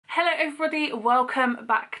everybody, welcome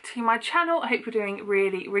back to my channel. I hope you're doing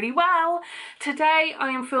really well. Today I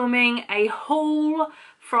am filming a haul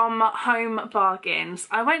from Home Bargains.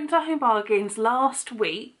 I went to Home Bargains last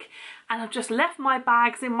week and I've just left my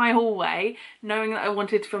bags in my hallway knowing that I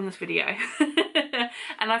wanted to film this video.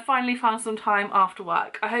 And I finally found some time after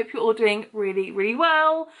work. I hope you're all doing really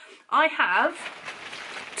well. I have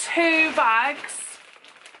 2 bags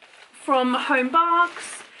from Home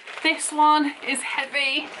Bargains. This one is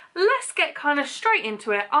heavy. Let's get kind of straight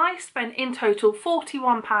into it. I spent in total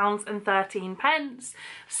 £41.13.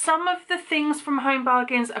 Some of the things from Home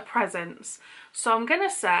Bargains are presents. So I'm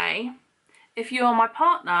gonna say, if you are my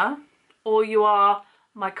partner or you are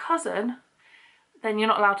my cousin, then you're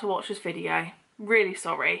not allowed to watch this video. Really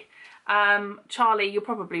sorry. Charlie, you're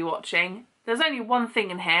probably watching. There's only one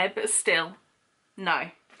thing in here, but still,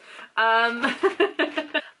 no.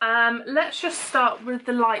 Let's just start with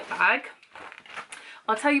the light bag.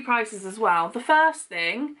 I'll tell you prices as well. The first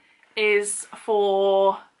thing is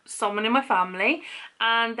for someone in my family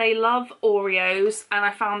and they love Oreos, and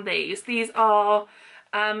I found these. These are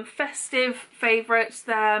festive favourites.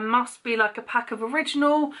 There must be like a pack of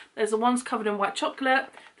original. There's the ones covered in white chocolate,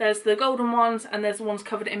 there's the golden ones, and there's the ones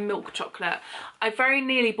covered in milk chocolate. I very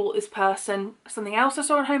nearly bought this person something else I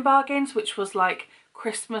saw in Home Bargains, which was like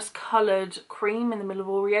Christmas coloured cream in the middle of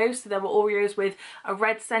Oreos. So there were Oreos with a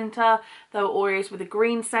red centre, there were Oreos with a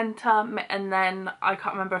green centre, and then I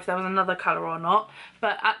can't remember if there was another colour or not,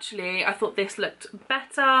 but actually I thought this looked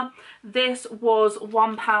better. This was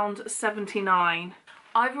 £1.79.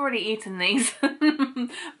 I've already eaten these,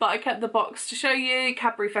 but I kept the box to show you.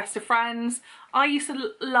 Cadbury Festive Friends. I used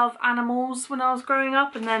to love animals when I was growing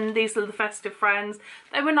up, and then these are the Festive Friends.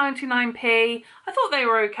 They were 99p. I thought they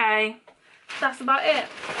were okay. That's about it.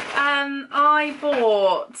 I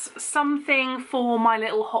bought something for my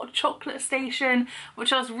little hot chocolate station,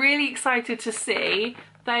 which I was really excited to see.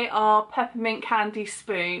 They are peppermint candy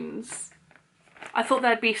spoons. I thought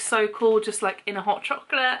they'd be so cool just like in a hot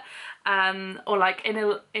chocolate, or like in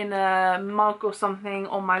a mug or something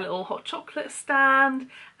on my little hot chocolate stand,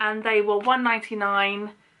 and they were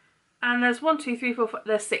 £1.99, and there's 1, 2, 3, 4, 5,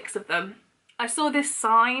 there's 6 of them. I saw this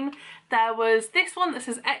sign. There was this one that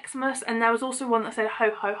says Xmas, and there was also one that said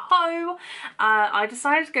ho ho ho. I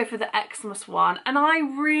decided to go for the Xmas one, and I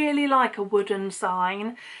really like a wooden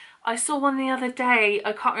sign. I saw one the other day,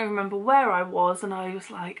 I can't remember where I was, and I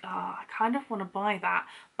was like, oh, I kind of want to buy that.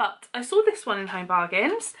 But I saw this one in Home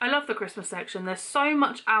Bargains. I love the Christmas section. There's so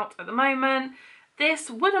much out at the moment.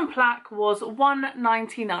 This wooden plaque was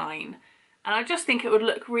 £1.99. And I just think it would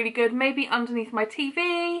look really good, maybe underneath my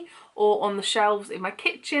TV or on the shelves in my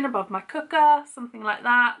kitchen above my cooker, something like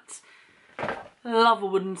that. Love a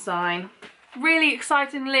wooden sign. Really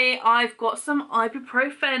excitingly, I've got some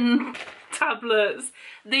ibuprofen tablets.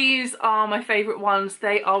 These are my favourite ones.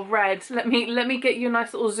 They are red. Let me get you a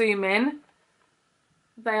nice little zoom in.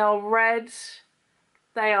 They are red.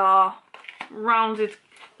 They are rounded.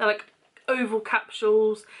 They're like oval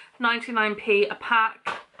capsules. 99p a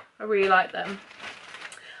pack. I really like them.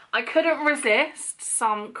 I couldn't resist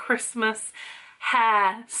some Christmas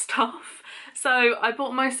hair stuff, so I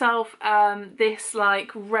bought myself this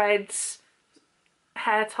like red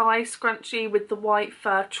hair tie scrunchie with the white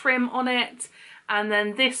fur trim on it, and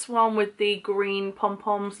then this one with the green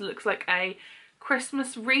pom-poms. Looks like a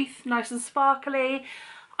Christmas wreath, nice and sparkly.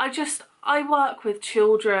 I work with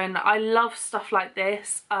children. I love stuff like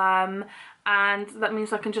this, and that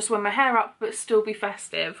means I can just wear my hair up but still be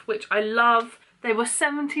festive, which I love. They were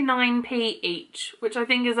 79p each, which I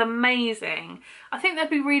think is amazing. I think they'd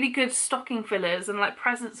be really good stocking fillers and like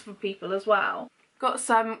presents for people as well. Got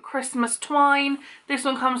some Christmas twine. This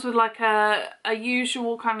one comes with like a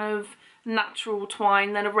usual kind of natural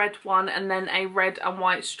twine, then a red one, and then a red and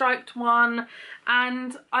white striped one.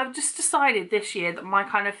 And I've just decided this year that my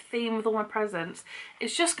kind of theme with all my presents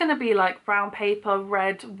is just going to be like brown paper,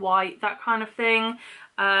 red, white, that kind of thing.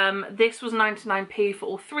 This was 99p for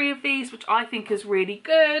all 3 of these, which I think is really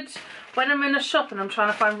good. When I'm in a shop and I'm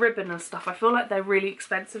trying to find ribbon and stuff, I feel like they're really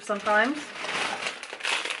expensive sometimes.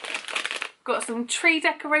 Got some tree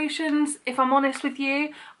decorations. If I'm honest with you,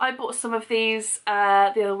 I bought some of these the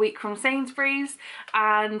other week from Sainsbury's,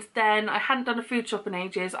 and then I hadn't done a food shop in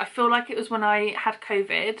ages. I feel like it was when I had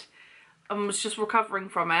COVID and was just recovering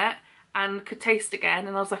from it and could taste again,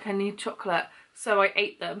 and I was like, I need chocolate, so I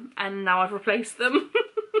ate them and now I've replaced them.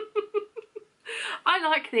 I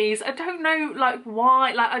like these. I don't know like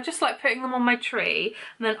why, like I just like putting them on my tree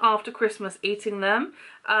and then after Christmas eating them.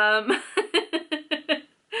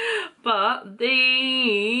 But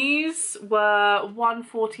these were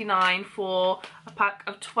 £1.49 for a pack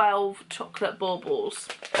of 12 chocolate baubles.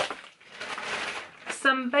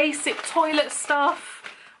 some basic toilet stuff,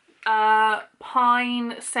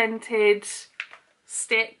 pine scented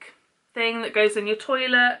stick thing that goes in your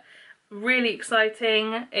toilet, really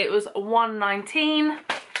exciting. It was $1.19.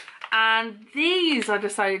 And these I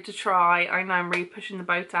decided to try. I know I'm really pushing the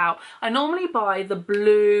boat out. I normally buy the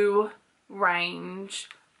blue range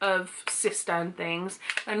of cistern things.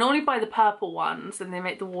 I normally buy the purple ones and they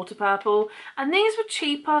make the water purple. And these were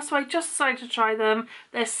cheaper, so I just decided to try them.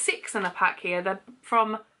 There's 6 in a pack here. They're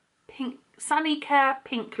from Sunny Care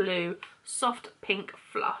Pink Loo Soft Pink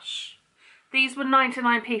Flush. These were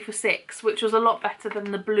 99p for 6, which was a lot better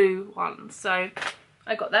than the blue ones. So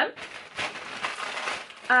I got them.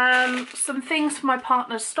 Some things for my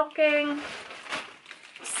partner's stocking,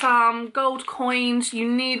 some gold coins. You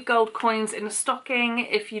need gold coins in a stocking.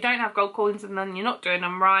 If you don't have gold coins, and then you're not doing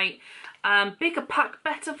them right. Bigger pack,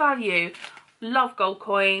 better value. Love gold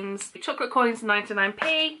coins. Chocolate coins,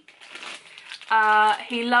 99p.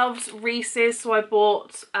 He loves Reese's, so I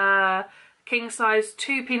bought king size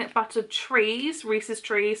 2 peanut butter trees, Reese's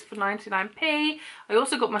trees, for 99p. I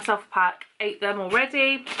also got myself a pack, ate them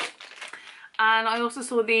already. And I also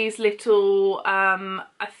saw these little,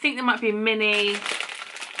 I think they might be mini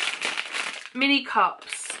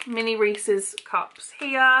cups, mini Reese's cups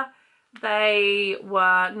here. They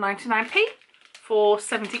were 99p for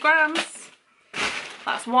 70 grams.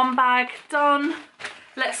 That's one bag done.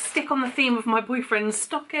 Let's stick on the theme of my boyfriend's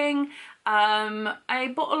stocking. A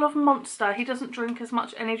bottle of Monster. He doesn't drink as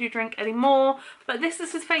much energy drink anymore, but this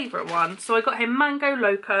is his favourite one. So I got him Mango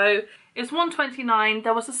Loco. It was $1.29.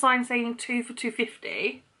 There was a sign saying 2 for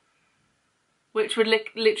 $2.50, which would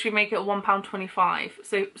literally make it £1.25,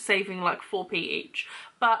 so saving like 4p each.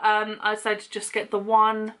 But I decided to just get the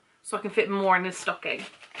one so I can fit more in his stocking.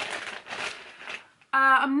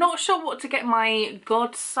 I'm not sure what to get my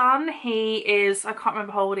godson. He is, I can't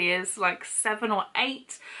remember how old he is, like 7 or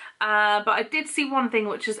 8. But I did see one thing,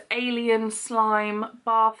 which is Alien Slime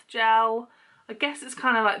Bath Gel. I guess it's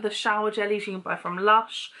kind of like the shower jellies you can buy from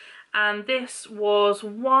Lush. And this was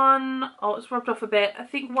it's rubbed off a bit, I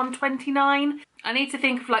think $1.29. I need to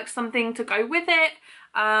think of like something to go with it.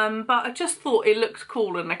 But I just thought it looked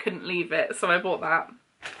cool and I couldn't leave it, so I bought that.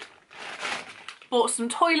 Bought some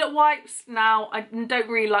toilet wipes. Now, I don't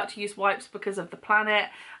really like to use wipes because of the planet,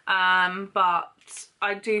 but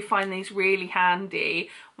I do find these really handy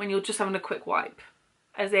when you're just having a quick wipe,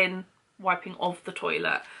 as in wiping off the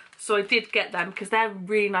toilet. So I did get them because they're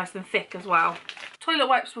really nice and thick as well. Toilet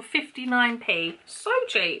wipes were 59p, so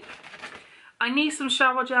cheap. I need some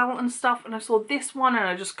shower gel and stuff, and I saw this one and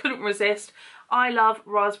I just couldn't resist. I love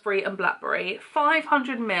raspberry and blackberry.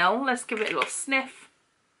 500ml, let's give it a little sniff.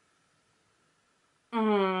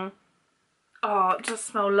 Oh, it does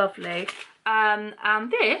smell lovely. And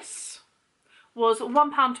this was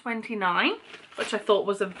 £1.29, which I thought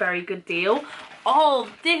was a very good deal. Oh,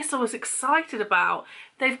 this I was excited about.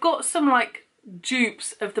 They've got some like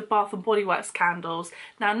dupes of the Bath and Body Works candles.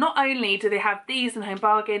 Now, not only do they have these in Home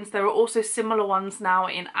Bargains, there are also similar ones now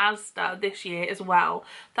in Asda this year as well.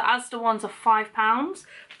 The Asda ones are £5.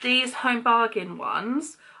 These Home Bargain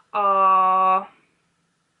ones are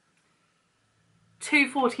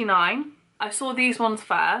 $2.49. I saw these ones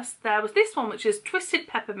first. There was this one, which is Twisted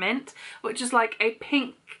Peppermint, which is like a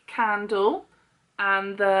pink candle,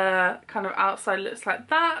 and the kind of outside looks like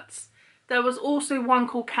that. There was also one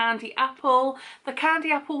called Candy Apple. The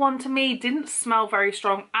Candy Apple one to me didn't smell very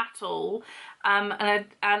strong at all, and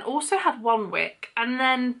also had 1 wick. And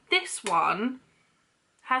then this one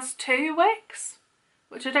has 2 wicks,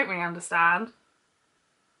 which I don't really understand.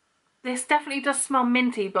 This definitely does smell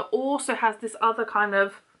minty, but also has this other kind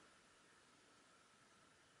of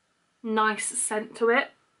nice scent to it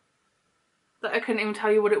that I couldn't even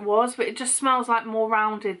tell you what it was, but it just smells like more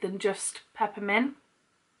rounded than just peppermint.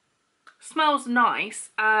 Smells nice,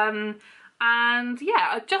 and yeah,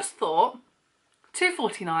 I just thought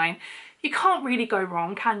 $2.49, you can't really go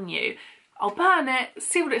wrong, can you? I'll burn it,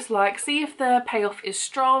 see what it's like, see if the payoff is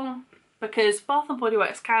strong, because Bath and Body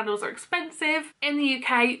Works candles are expensive. In the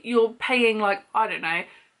UK, you're paying like, I don't know,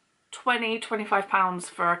 £20–25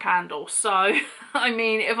 for a candle. So, I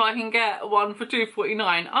mean, if I can get one for $2.49,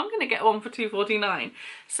 I'm going to get one for $2.49.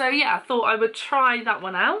 So yeah, I thought I would try that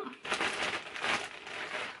one out.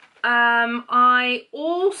 I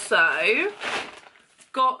also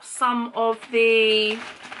got some of the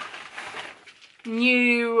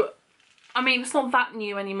new, I mean, it's not that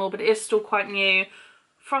new anymore, but it is still quite new,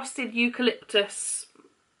 frosted eucalyptus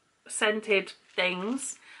scented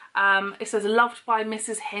things. It says loved by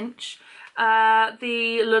Mrs. Hinch.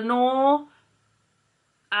 The Lenore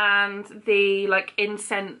and the like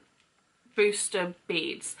incense booster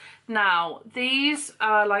beads. Now these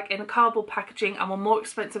are like in cardboard packaging and were more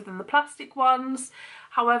expensive than the plastic ones.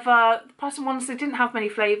 However, the plastic ones, they didn't have many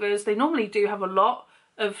flavours. They normally do have a lot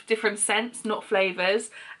of different scents, not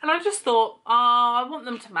flavours, and I just thought, I want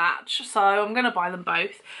them to match, so I'm going to buy them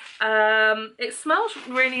both. It smells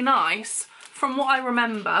really nice from what I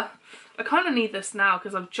remember. I kind of need this now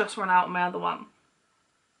because I've just run out of my other one.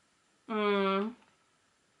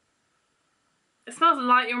 It smells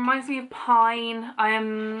light. It reminds me of pine.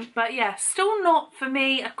 But yeah, still not for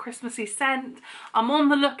me a Christmassy scent. I'm on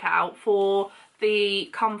the lookout for the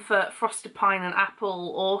Comfort Frosted Pine and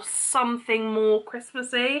Apple or something more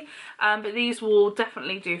Christmassy, but these will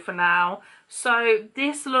definitely do for now. So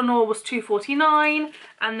this Lenore was £2.49,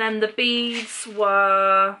 and then the beads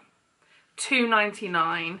were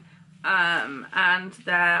 £2.99, and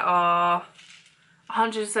there are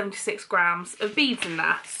 176 grams of beads in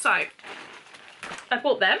there. So I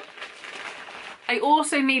bought them. I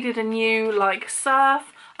also needed a new like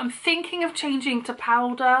surf. I'm thinking of changing to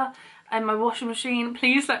powder in my washing machine.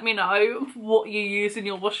 Please let me know what you use in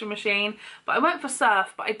your washing machine. But I went for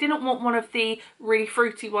surf, but I didn't want one of the really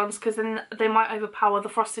fruity ones because then they might overpower the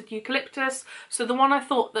frosted eucalyptus. So the one I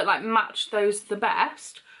thought that like matched those the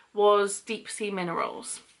best was Deep Sea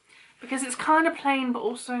Minerals, because it's kind of plain but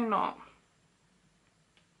also not.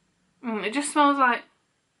 It just smells like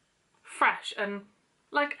fresh and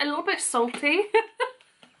like a little bit salty.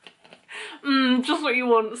 Just what you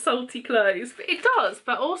want, salty clothes. But it does,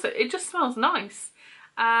 but also it just smells nice.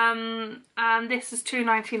 And this is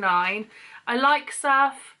 £2.99. I like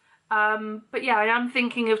surf, but yeah, I am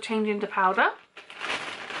thinking of changing to powder.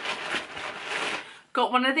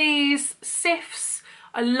 Got one of these Sifs.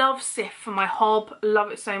 I love Sif for my hob,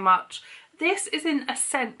 love it so much. This is in a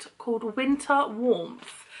scent called Winter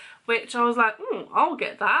Warmth, which I was like, I'll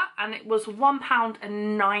get that, and it was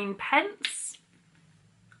 £1.09.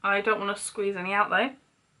 I don't want to squeeze any out though.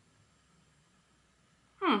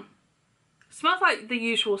 Smells like the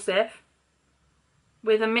usual Sif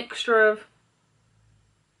with a mixture of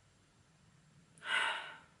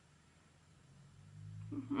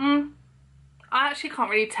I actually can't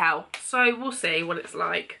really tell, so we'll see what it's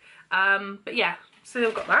like. But yeah, so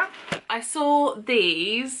I've got that. I saw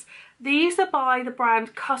these. These are by the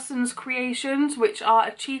brand Cussons Creations, which are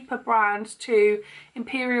a cheaper brand to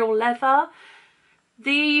Imperial Leather.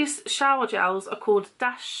 These shower gels are called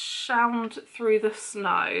Dash Sound Through the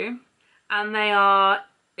Snow, and they are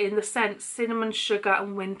in the scent Cinnamon Sugar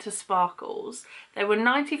and Winter Sparkles. They were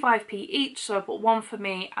 95p each, so I bought one for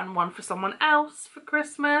me and one for someone else for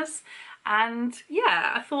Christmas. And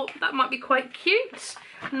yeah, I thought that might be quite cute.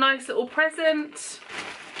 Nice little present.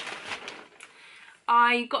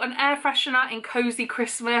 I got an air freshener in Cozy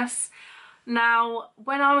Christmas. Now,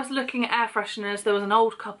 when I was looking at air fresheners, there was an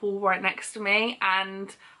old couple right next to me,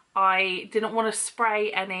 and I didn't want to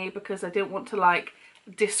spray any because I didn't want to like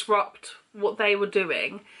disrupt what they were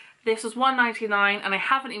doing. This was £1.99 and I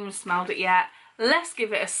haven't even smelled it yet. Let's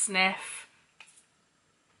give it a sniff.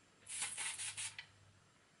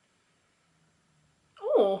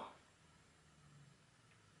 Oh.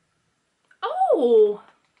 Oh.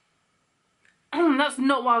 That's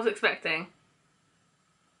not what I was expecting.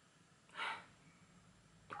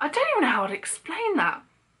 I don't even know how to explain that.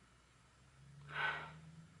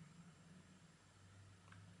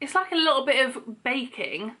 It's like a little bit of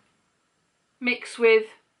baking mixed with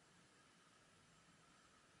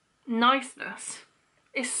niceness.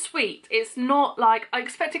 It's sweet. It's not like, I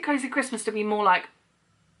expected Cozy Christmas to be more like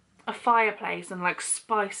a fireplace and like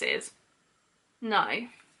spices. No,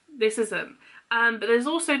 this isn't. But there's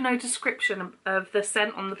also no description of the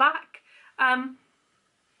scent on the back.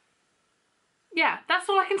 Yeah, that's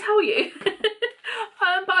all I can tell you.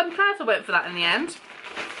 But I'm glad I went for that in the end.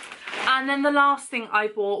 And then the last thing I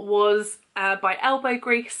bought was by Elbow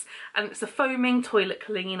Grease, and it's a foaming toilet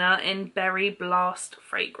cleaner in Berry Blast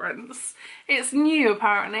fragrance. It's new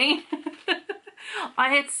apparently. I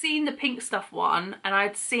had seen the Pink Stuff one and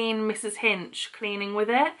I'd seen Mrs. Hinch cleaning with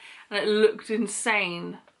it, and it looked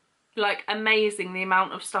insane. Like amazing, the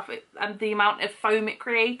amount of stuff and the amount of foam it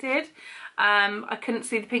created. I couldn't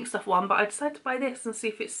see the Pink Stuff one, but I decided to buy this and see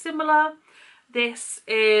if it's similar. This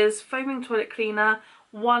is foaming toilet cleaner,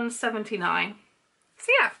 £1.79.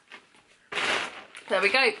 So yeah, there we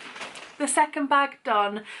go. The second bag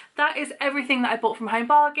done. That is everything that I bought from Home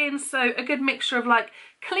Bargains. So a good mixture of like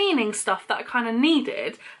cleaning stuff that I kind of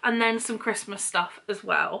needed, and then some Christmas stuff as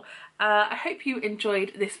well. I hope you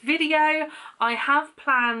enjoyed this video. I have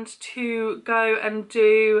planned to go and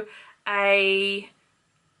do a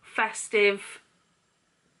festive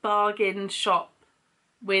bargain shop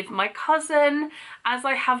with my cousin, as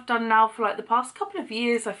I have done now for like the past couple of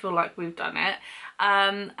years. I feel like we've done it,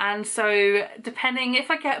 and so depending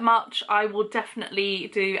if I get much, I will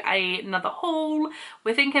definitely do another haul.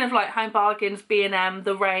 We're thinking of like Home Bargains, B&M,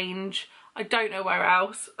 The Range. I don't know where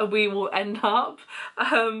else we will end up,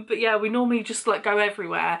 but yeah, we normally just like go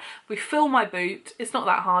everywhere. We fill my boot. It's not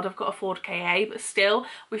that hard, I've got a Ford KA, but still,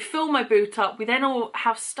 we fill my boot up. We then all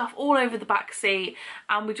have stuff all over the back seat,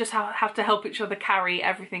 and we just have to help each other carry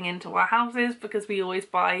everything into our houses because we always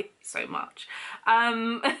buy so much.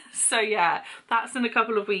 So yeah, that's in a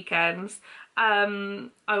couple of weekends. I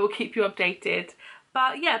will keep you updated.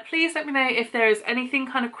 But yeah, please let me know if there is anything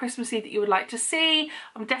kind of Christmassy that you would like to see.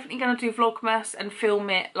 I'm definitely going to do Vlogmas and film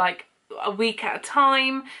it like a week at a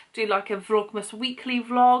time, do like a Vlogmas weekly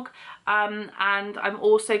vlog, and I'm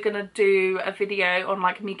also going to do a video on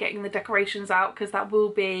like me getting the decorations out, because that will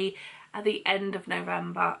be at the end of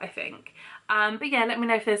November, I think. But yeah, let me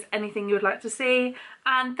know if there's anything you would like to see,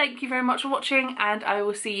 and thank you very much for watching, and I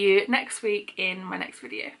will see you next week in my next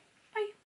video.